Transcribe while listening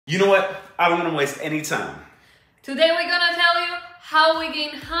You know what? I don't want to waste any time. Today we're gonna tell you how we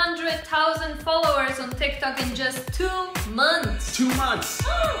gained 100,000 followers on TikTok in just 2 months. 2 months.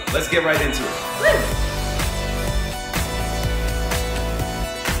 Let's get right into it. Woo.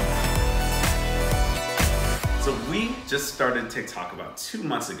 So we just started TikTok about 2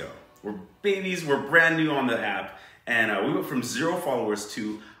 months ago. We're babies, we're brand new on the app, and we went from 0 followers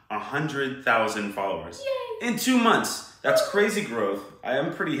to 100,000 followers. Yay. In 2 months. That's crazy growth. I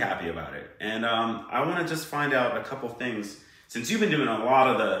am pretty happy about it. And I want to just find out a couple things, since you've been doing a lot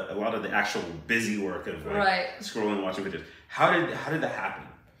of the actual busy work of like scrolling and watching videos. How did that happen?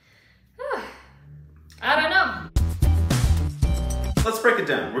 I don't know. Let's break it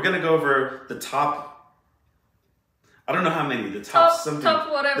down. We're gonna go over the top, I don't know how many, the top something.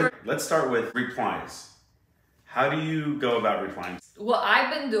 Top whatever. Let's start with replies. How do you go about replying? What I've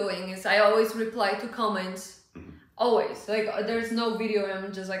been doing is I always reply to comments. Always. Like, there's no video where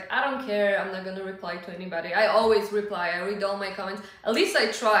I'm just like, I don't care, I'm not gonna reply to anybody. I always reply, I read all my comments. At least I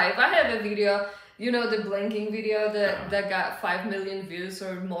try. If I have a video, you know, the blinking video that got 5 million views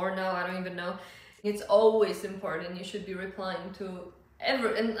or more now, I don't even know. It's always important. You should be replying to and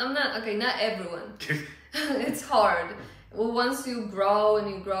I'm not, okay, not everyone. It's hard. Well, once you grow and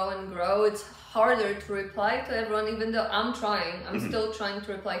you grow and grow, it's harder to reply to everyone, even though I'm trying. I'm still trying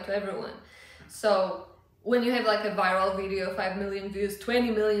to reply to everyone. So when you have like a viral video, 5 million views,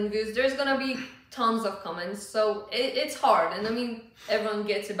 20 million views, there's gonna be tons of comments. So it's hard, and I mean, everyone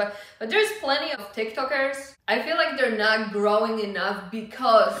gets it, but there's plenty of TikTokers. I feel like they're not growing enough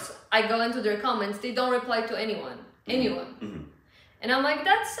because I go into their comments, they don't reply to anyone. And I'm like,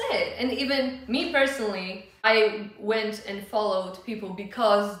 that's it. And even me personally, I went and followed people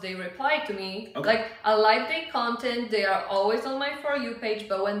because they replied to me. Okay. Like, I like their content, they are always on my For You page,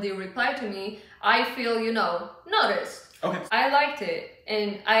 but when they reply to me, I feel, you know, noticed. Okay. I liked it.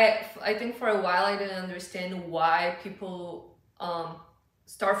 And I think for a while I didn't understand why people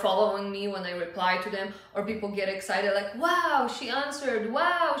start following me when I reply to them, or people get excited like, wow, she answered,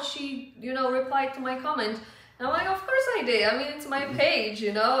 wow, she, you know, replied to my comment. And I'm like, of course I did. I mean, it's my page,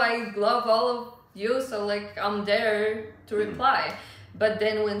 you know, I love all of you, so like, I'm there to reply. But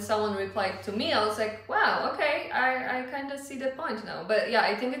then when someone replied to me, I was like, wow, okay, I kind of see the point now. But yeah,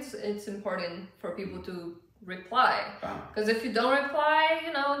 I think it's important for people to reply. Because if you don't reply,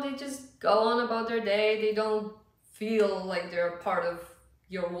 you know, they just go on about their day. They don't feel like they're a part of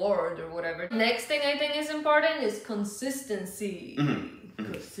your world or whatever. Next thing I think is important is consistency.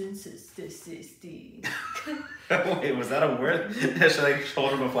 Consistency. Wait, was that a word? Should I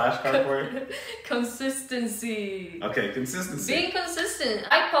hold up a flashcard for you? Consistency. Okay, consistency. Being consistent.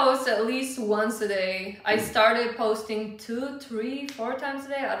 I post at least once a day. I started posting 2, 3, 4 times a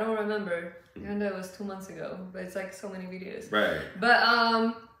day. I don't remember. Even though it was 2 months ago. But it's like so many videos. Right. But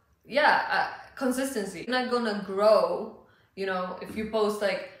yeah, consistency. You're not gonna grow, you know, if you post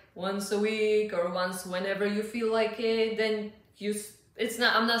like once a week or once whenever you feel like it, then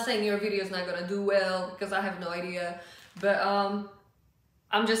I'm not saying your video is not gonna do well, because I have no idea, but I'm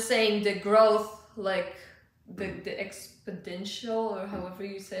just saying the growth, like the exponential, or however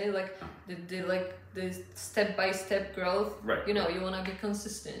you say, like the step-by-step growth, right? You know, you want to be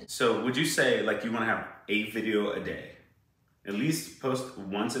consistent. So would you say like you want to have a video a day, at least post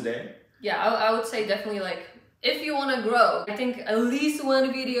once a day? Yeah, I would say definitely, like, if you want to grow, I think at least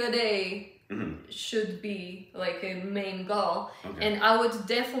 1 video a day should be like a main goal. Okay. And I would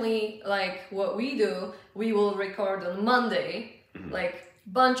definitely, like what we do, we will record on Monday, like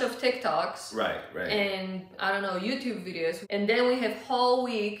bunch of TikToks, right, and I don't know, YouTube videos, and then we have whole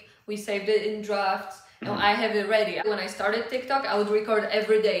week, we saved it in drafts, and I have it ready. When I started TikTok, I would record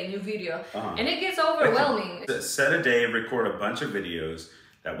every day a new video, and it gets overwhelming. Set a day, record a bunch of videos,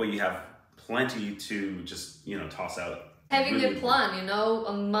 that way you have plenty to just, you know, toss out. Having a plan, you know,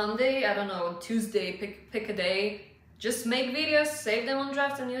 on Monday, I don't know, on Tuesday, pick a day, just make videos, save them on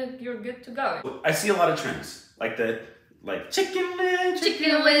drafts, and you're good to go. I see a lot of trends, like chicken wing,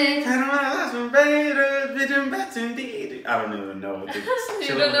 chicken wing. I don't even know what the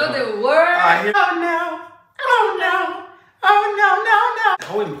You don't know the word? Oh no, oh no, oh no, no, no.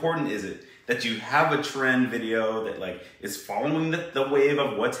 How important is it that you have a trend video that like is following the wave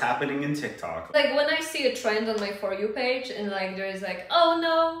of what's happening in TikTok? Like when I see a trend on my For You page and like there is like, oh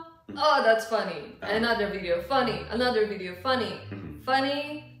no, oh that's funny, another video funny, another video funny,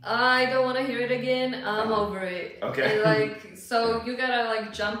 funny, I don't want to hear it again, I'm over it. Okay. And like, so you gotta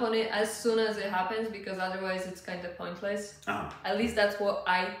like jump on it as soon as it happens, because otherwise it's kind of pointless. At least that's what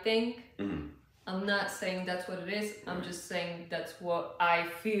I think. I'm not saying that's what it is, I'm just saying that's what I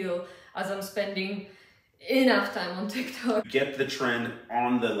feel as I'm spending enough time on TikTok. Get the trend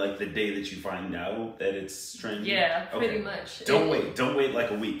on the day that you find out that it's trending? Yeah, pretty much. Don't wait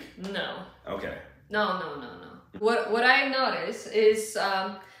like a week. No. Okay. No. What I notice is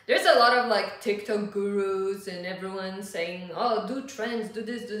there's a lot of like TikTok gurus and everyone saying, oh, do trends, do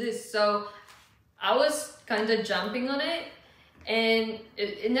this. So I was kind of jumping on it, and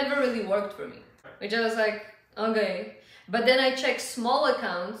it never really worked for me. Which I was like, okay. But then I checked small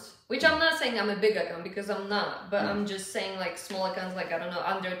accounts, which I'm not saying I'm a big account because I'm not, but I'm just saying like small accounts, like, I don't know,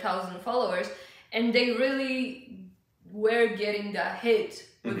 under 1,000 followers, and they really were getting that hit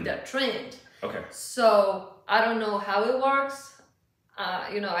with that trend. Okay. So I don't know how it works.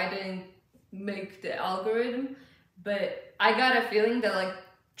 I didn't make the algorithm, but I got a feeling that like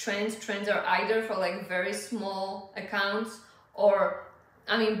trends are either for like very small accounts, or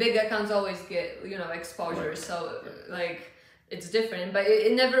I mean, big accounts always get, exposure. Right. So like it's different, but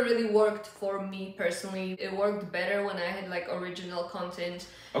it never really worked for me personally. It worked better when I had like original content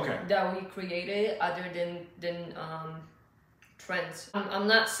that we created other than trends. I'm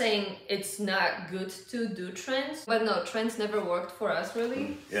not saying it's not good to do trends, but no, trends never worked for us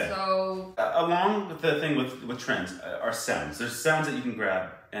really. Yeah. So along with the thing with trends are sounds. There's sounds that you can grab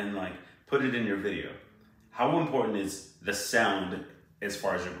and like put it in your video. How important is the sound as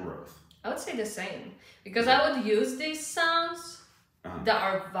far as your growth? I would say the same, because I would use these sounds that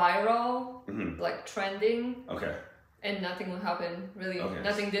are viral, like trending. Okay. And nothing would happen, really. Okay.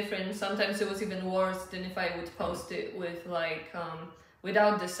 Nothing different. Sometimes it was even worse than if I would post it with like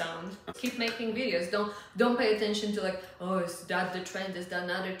without the sound. Keep making videos. Don't pay attention to like, oh, is that the trend? Is that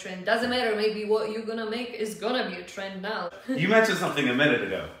not a trend? Doesn't matter. Maybe what you're gonna make is gonna be a trend now. You mentioned something a minute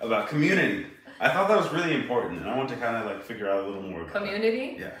ago about community. I thought that was really important, and I want to kind of like figure out a little more about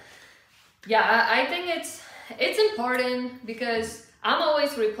community. That. Yeah, I think it's important because I'm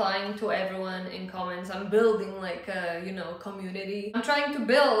always replying to everyone in comments. I'm building like a, community. I'm trying to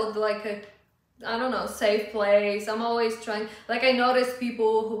build like a, I don't know, safe place. I'm always trying, like I notice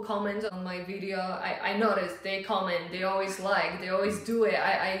people who comment on my video. I notice they comment, they always like, they always do it.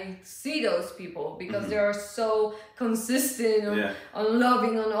 I see those people because they are so consistent on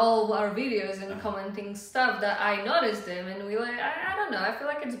loving on all our videos and commenting stuff that I notice them, and we like, I don't know, I feel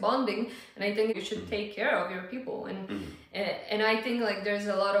like it's bonding, and I think you should take care of your people. And I think like there's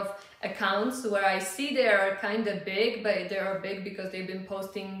a lot of accounts where I see they are kind of big, but they are big because they've been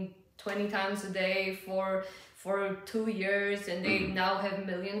posting 20 times a day for 2 years, and they now have 1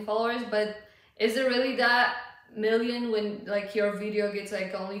 million followers. But is it really that million when like your video gets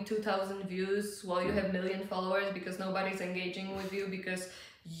like only 2,000 views while you have 1 million followers because nobody's engaging with you because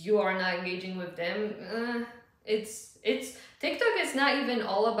you are not engaging with them? It's TikTok is not even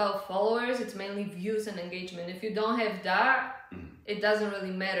all about followers. It's mainly views and engagement. If you don't have that, it doesn't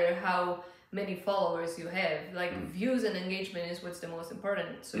really matter how many followers you have. Like views and engagement is what's the most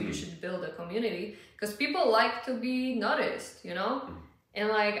important. So you should build a community because people like to be noticed, and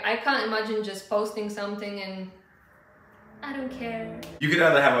like I can't imagine just posting something and I don't care. You could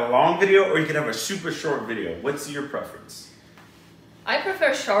either have a long video or you could have a super short video. What's your preference? I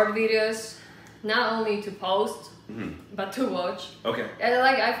prefer short videos, not only to post but to watch. Okay. And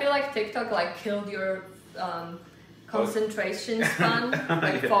like I feel like TikTok like killed your concentration span,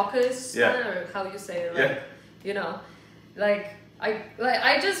 like focus span, or how you say it, like,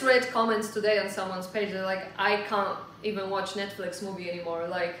 I just read comments today on someone's page. They're like, I can't even watch Netflix movie anymore.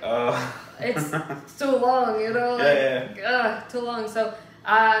 Like, it's too long, too long. So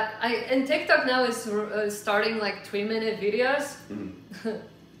and TikTok now is starting like 3-minute videos.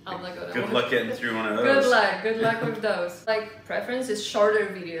 I'm not gonna. Good luck getting through one of those. Good luck with those. Like preference is shorter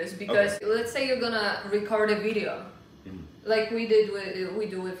videos because let's say you're gonna record a video, like we do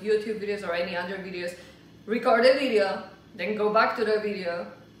with YouTube videos or any other videos. Record a video, then go back to the video,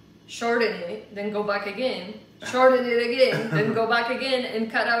 shorten it, then go back again, shorten it again, then go back again,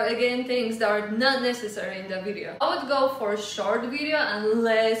 and cut out again things that are not necessary in the video. I would go for a short video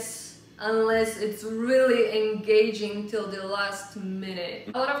unless it's really engaging till the last minute.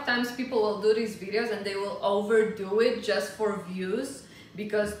 A lot of times people will do these videos and they will overdo it just for views,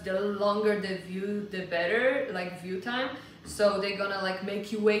 because the longer the view, the better, like view time. So they're gonna like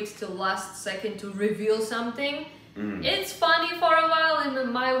make you wait till last second to reveal something. It's funny for a while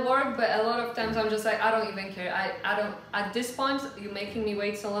in my work, but a lot of times I'm just like, I don't even care. I don't, at this point, you're making me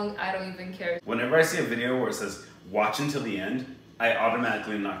wait so long, I don't even care. Whenever I see a video where it says watch until the end, I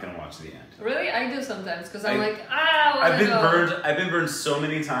automatically am not gonna watch the end. Really? I do sometimes because I'm like, I've been burned so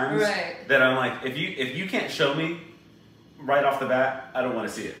many times that I'm like, if you can't show me right off the bat, I don't want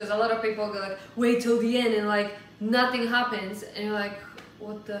to see it. Because a lot of people go like, wait till the end, and like nothing happens, and you're like,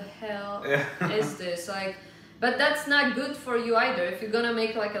 what the hell is this? Like, but that's not good for you either. If you're gonna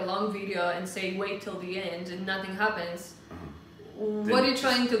make like a long video and say wait till the end and nothing happens, what are you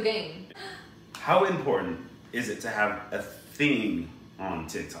trying to gain? How important is it to have a thing on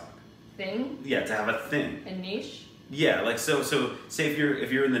TikTok? Thing? Yeah, to have a thing. A niche? Yeah, like so say if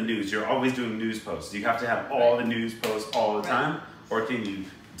you're in the news, you're always doing news posts. Do you have to have all the news posts all the time? Or can you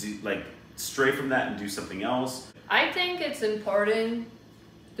do like stray from that and do something else? I think it's important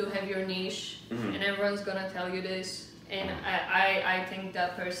to have your niche, and everyone's gonna tell you this, and I think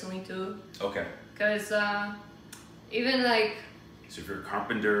that personally too. Okay. Because even like, so if you're a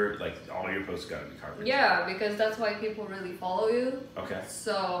carpenter, like all your posts gotta be carpenter. yeah, because that's why people really follow you. Okay.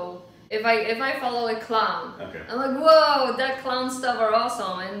 So if I follow a clown, okay, I'm like, whoa, that clown stuff are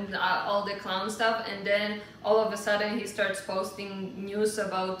awesome, and all the clown stuff, and then all of a sudden he starts posting news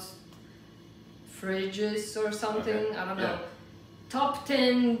about fridges or something. Okay. I don't know. Yeah. Top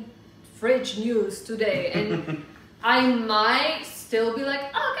 10 fridge news today, and I might still be like,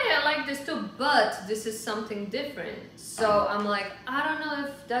 okay, I like this too, but this is something different. So I'm like, I don't know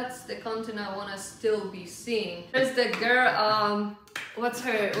if that's the content I want to still be seeing. There's the girl, what's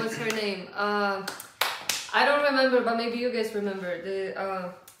her name? I don't remember, but maybe you guys remember.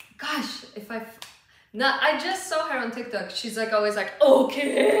 The gosh, I just saw her on TikTok. She's like always like,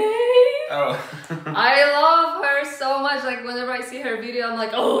 okay. Oh. I love her so much. Like whenever I see her video, I'm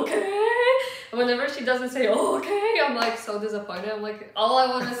like, okay. Whenever she doesn't say okay, I'm like so disappointed. I'm like, all I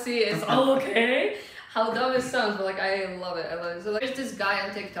want to see is okay. How dumb it sounds, but like I love it. I love it. So like, there's this guy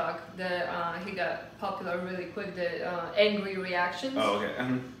on TikTok that he got popular really quick. The angry reactions. Oh, okay.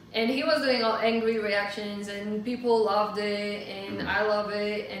 And he was doing all angry reactions, and people loved it, and I love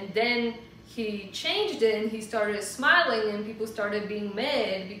it. And then he changed it, and he started smiling, and people started being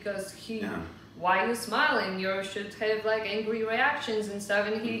mad because why are you smiling? You should have like angry reactions and stuff.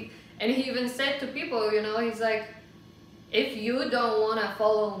 And he even said to people, you know, he's like, if you don't want to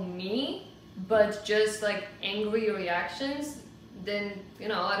follow me, but just like angry reactions, then, you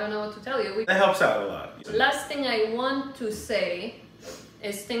know, I don't know what to tell you. That helps out a lot. Last thing I want to say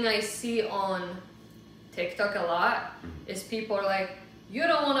is thing I see on TikTok a lot is people are like, you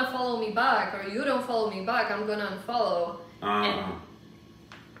don't want to follow me back, or you don't follow me back, I'm gonna unfollow. And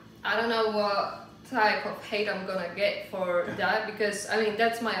I don't know what type of hate I'm gonna get for that, because I mean,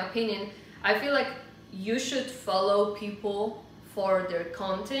 that's my opinion. I feel like you should follow people for their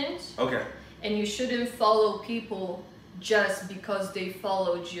content. Okay. And you shouldn't follow people just because they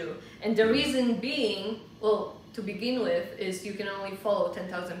followed you. And the reason being, well, to begin with, is you can only follow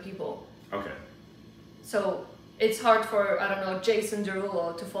 10,000 people. Okay. So it's hard for, I don't know, Jason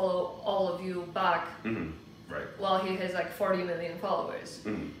Derulo to follow all of you back. Right. While he has like 40 million followers.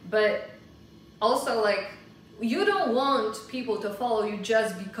 But also like, you don't want people to follow you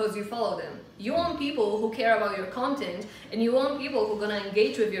just because you follow them. You want people who care about your content, and you want people who are gonna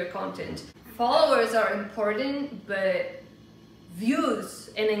engage with your content. Followers are important, but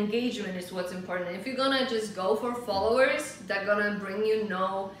views and engagement is what's important. If you're gonna just go for followers that gonna bring you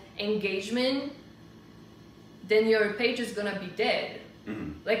no engagement, then your page is gonna be dead.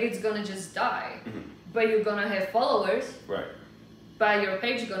 Like it's gonna just die. But you're gonna have followers, right? But your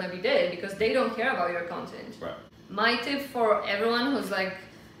page is gonna be dead because they don't care about your content. Right. My tip for everyone who's like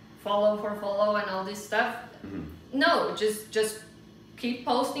follow for follow and all this stuff, no, just keep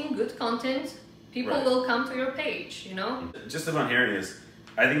posting good content. People will come to your page, you know? Just about hearing this,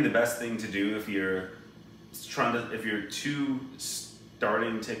 I think the best thing to do if you're two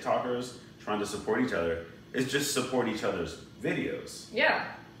starting TikTokers trying to support each other is just support each other's videos. Yeah.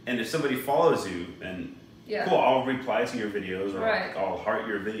 And if somebody follows you, then cool, I'll reply to your videos, or I'll heart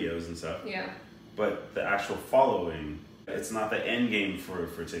your videos and stuff. Yeah. But the actual following, it's not the end game for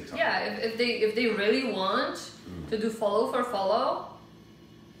TikTok. Yeah, if they really want to do follow for follow,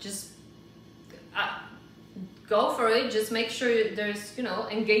 just go for it. Just make sure there's, you know,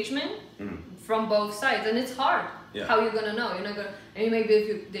 engagement from both sides, and it's hard. Yeah. How you're gonna know? You're not gonna. And maybe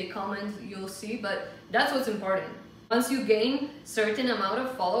if they comment, you'll see. But that's what's important. Once you gain certain amount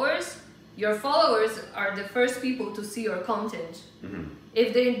of followers, your followers are the first people to see your content.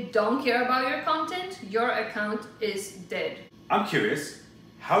 If they don't care about your content, your account is dead. I'm curious,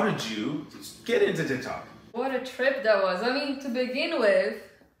 how did you get into TikTok? What a trip that was. I mean, to begin with,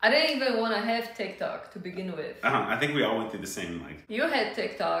 I didn't even want to have TikTok to begin with. I think we all went through the same, like... You had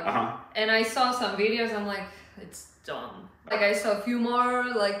TikTok. And I saw some videos, I'm like, it's dumb. Like, I saw a few more,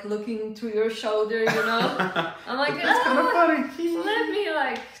 like, looking to your shoulder, you know? I'm like, it's kind of funny. let me,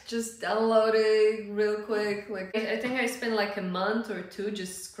 like, just download it real quick. Like I think I spent like a month or two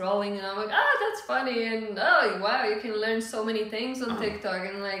just scrolling, and I'm like, that's funny, and oh wow, you can learn so many things on TikTok.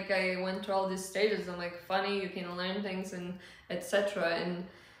 And like I went through all these stages. I'm like, funny, you can learn things, and etc.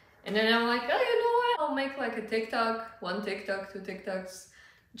 And then I'm like, oh, you know what? I'll make like a TikTok, 1 TikTok, 2 TikToks,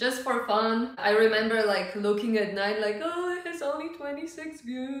 just for fun. I remember like looking at night like, oh, it has only 26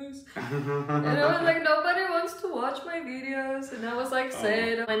 views. And I was like, nobody wants to watch my videos. And I was like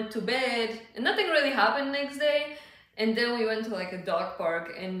sad. I went to bed and nothing really happened next day. And then we went to like a dog park,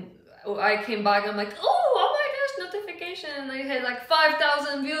 and I came back, I'm like, oh my gosh, notification. And I had like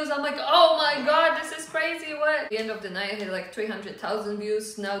 5,000 views. I'm like, oh my god, this is crazy. What? At the end of the night, I had like 300,000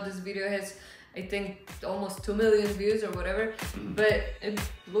 views. Now this video has, I think, almost 2 million views or whatever. But it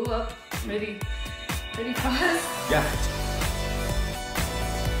blew up pretty fast. Yeah.